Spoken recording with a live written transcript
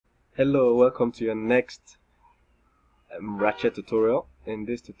Hello, welcome to your next Ratchet tutorial. In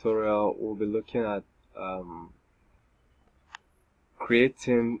this tutorial, we'll be looking at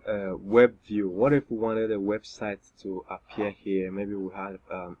creating a web view. What if we wanted a website to appear here? Maybe we had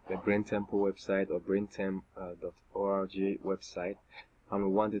a Brain Temple website or braintemp.org website, and we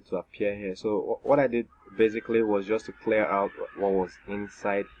want it to appear here. So what I did basically was just to clear out what was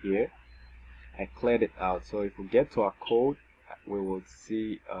inside here. I cleared it out. So if we get to our code, we will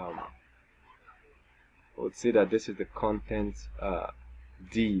see that this is the content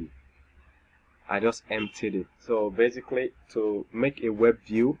D. I just emptied it. So basically, to make a web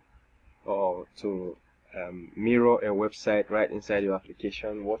view or to mirror a website right inside your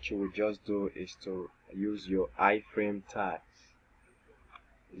application, what you will just do is to use your iframe tags.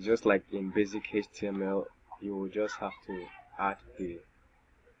 Just like in basic HTML, you will just have to add the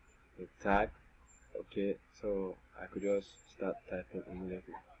tag. Okay, so I could just start typing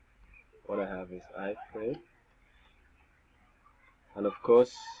immediately. What I have is iframe, and of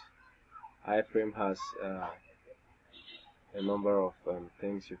course iframe has a number of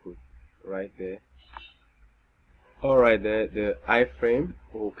things you could write there. Alright, the iframe,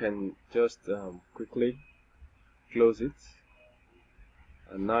 we can just quickly close it,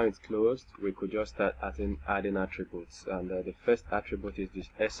 and now it's closed. We could just start adding attributes, and the first attribute is this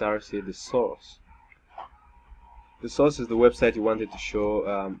src, the source. The source is the website you wanted to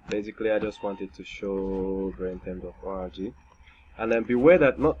show. Basically, I just wanted to show braintemp.org. And then beware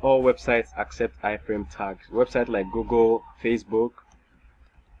that not all websites accept iframe tags. Websites like Google, Facebook,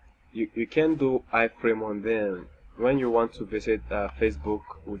 you can do iframe on them. When you want to visit Facebook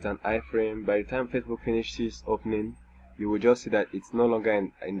with an iframe, by the time Facebook finishes opening, you will just see that it's no longer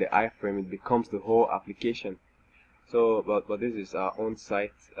in the iframe. It becomes the whole application. So, but this is our own site,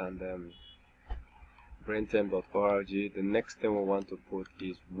 and braintemp.org. The next thing we want to put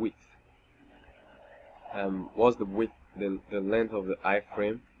is width. What's the width, the length of the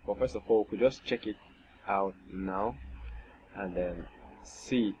iframe? Well, first of all, we could just check it out now, and then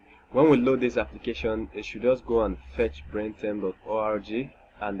see. When we load this application, it should just go and fetch braintemp.org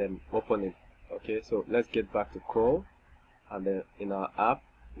and then open it. Okay, so let's get back to Chrome, and then in our app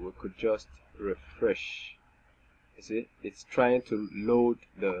we could just refresh. You see, it's trying to load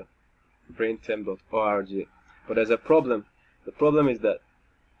the braintemp.org, but there's a problem. The problem is that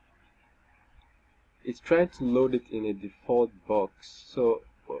it's trying to load it in a default box. So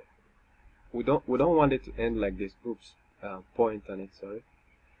we don't want it to end like this. Oops, point on it, sorry.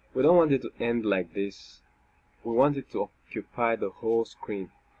 We don't want it to end like this. We want it to occupy the whole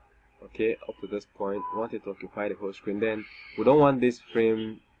screen. Okay, up to this point, we want it to occupy the whole screen. Then we don't want this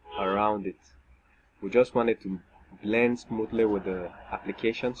frame around it. We just want it to blend smoothly with the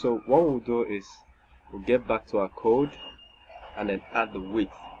application. So what we'll do is we'll get back to our code and then add the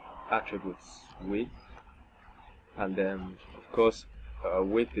width attributes, width, and then of course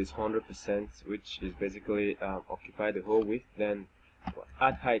width is 100%, which is basically occupy the whole width. Then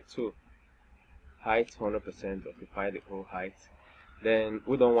add height too, height 100%, occupy the whole height. Then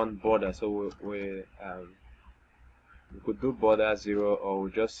we don't want border, so we could do border 0, or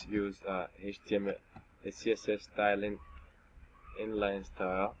we just use HTML, a CSS styling inline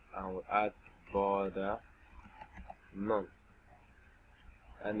style, and we'll add border none.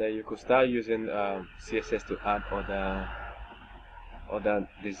 And then you could start using CSS to add other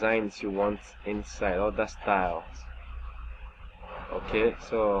designs you want inside, other styles. Okay,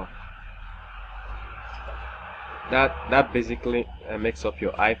 so that basically makes up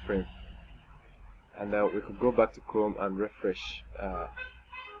your iframe. And then we could go back to Chrome and refresh.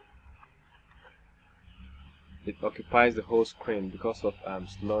 It occupies the whole screen. Because of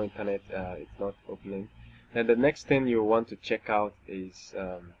slow internet, it's not opening. And the next thing you want to check out is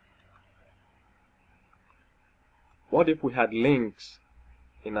what if we had links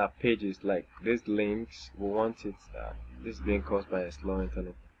in our pages, like these links. We want it, this is being caused by a slow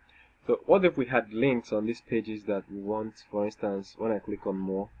internet. So what if we had links on these pages that we want? For instance, when I click on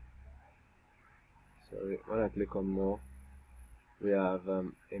more, we have a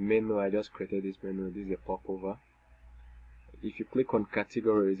menu. I just created this menu. This is a popover. If you click on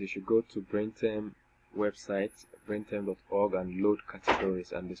categories, you should go to Braintemp website, braintemp.org, and load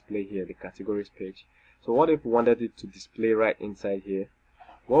categories and display here the categories page. So what if we wanted it to display right inside here?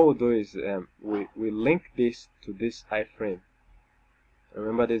 What we'll do is we link this to this iframe.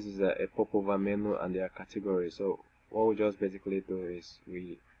 Remember, this is a popover menu and there are categories. So what we just basically do is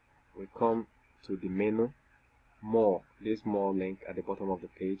we come to the menu, more, this more link at the bottom of the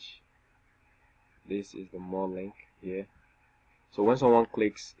page. This is the more link here. So when someone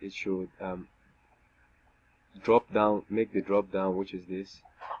clicks, it should drop down, make the drop down, which is this,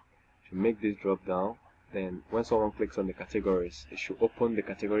 if you make this drop down, then when someone clicks on the categories, it should open the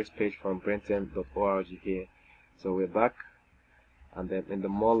categories page from brentham.org here. So we're back, and then in the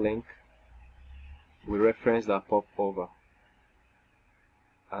more link we reference that pop over,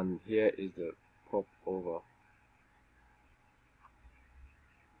 and here is the pop over.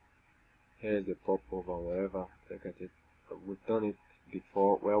 Here is the pop over. Wherever, look at it. We've done it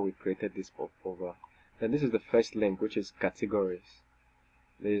before where we created this pop over. Then this is the first link, which is categories.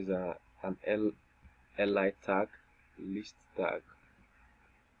 There is an li tag, list tag.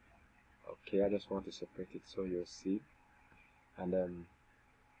 Okay, I just want to separate it so you'll see. And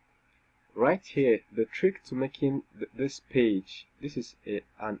right here, the trick to making this page, this is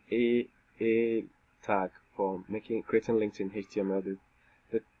an a tag for creating links in HTML.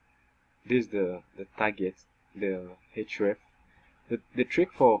 This is the target, the href. The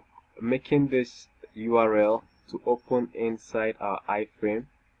trick for making this URL to open inside our iframe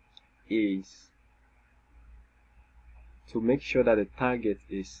is to make sure that the target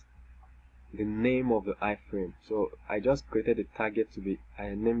is the name of the iframe. So I just created the target to be,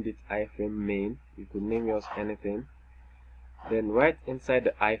 I named it iframe main. You could name yours anything. Then right inside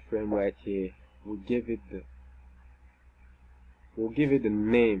the iframe right here, we'll give it the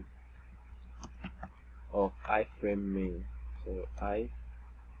name of iframe main. So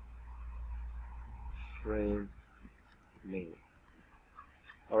iframe main.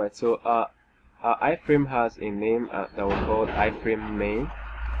 Alright, so our iframe has a name that we call iframe main.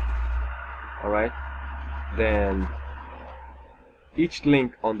 Alright, then each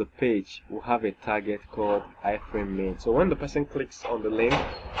link on the page will have a target called iframe main. So when the person clicks on the link,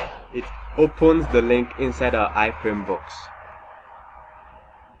 it opens the link inside our iframe box.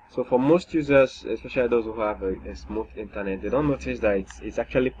 So for most users, especially those who have a smooth internet, they don't notice that it's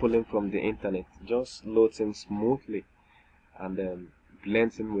actually pulling from the internet. It just loads in smoothly and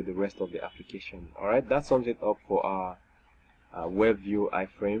blends in with the rest of the application. Alright, that sums it up for our WebView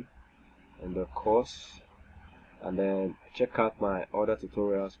iframe in the course. And then check out my other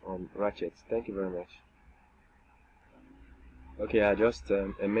tutorials on Ratchet. Thank you very much. Okay, I just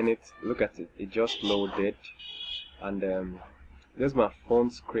a minute. Look at it. It just loaded, and this is my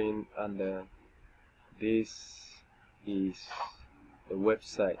phone screen, and this is the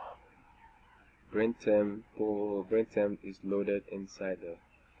website. Brentham is loaded inside the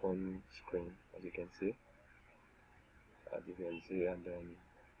phone screen, as you can see. And then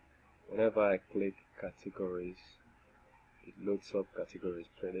whenever I click categories, it loads up categories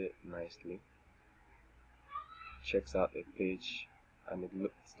pretty nicely. Checks out a page, and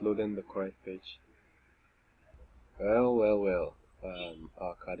it's loading the correct page. Well,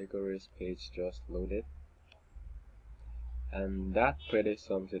 our categories page just loaded, and that pretty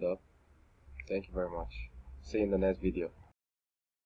sums it up. Thank you very much. See you in the next video.